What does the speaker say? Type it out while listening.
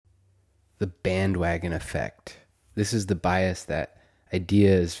the bandwagon effect. This is the bias that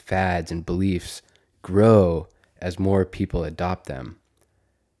ideas, fads, and beliefs grow as more people adopt them.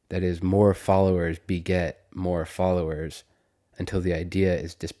 That is, more followers beget more followers until the idea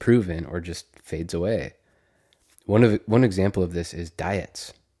is disproven or just fades away. One example of this is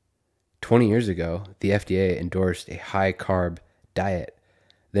diets. 20 years ago, the FDA endorsed a high-carb diet.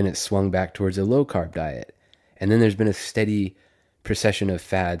 Then it swung back towards a low-carb diet. And then there's been a steady procession of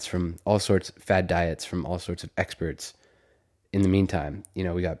fad diets from all sorts of experts. In the meantime,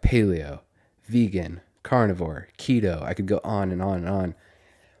 we got paleo, vegan, carnivore, keto. I could go on and on and on.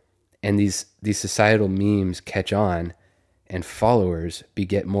 And these societal memes catch on, and followers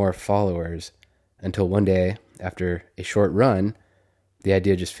beget more followers until one day, after a short run, the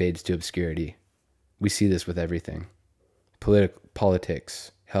idea just fades to obscurity. We see this with everything.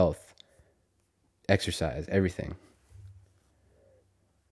 Politics, health, exercise, everything.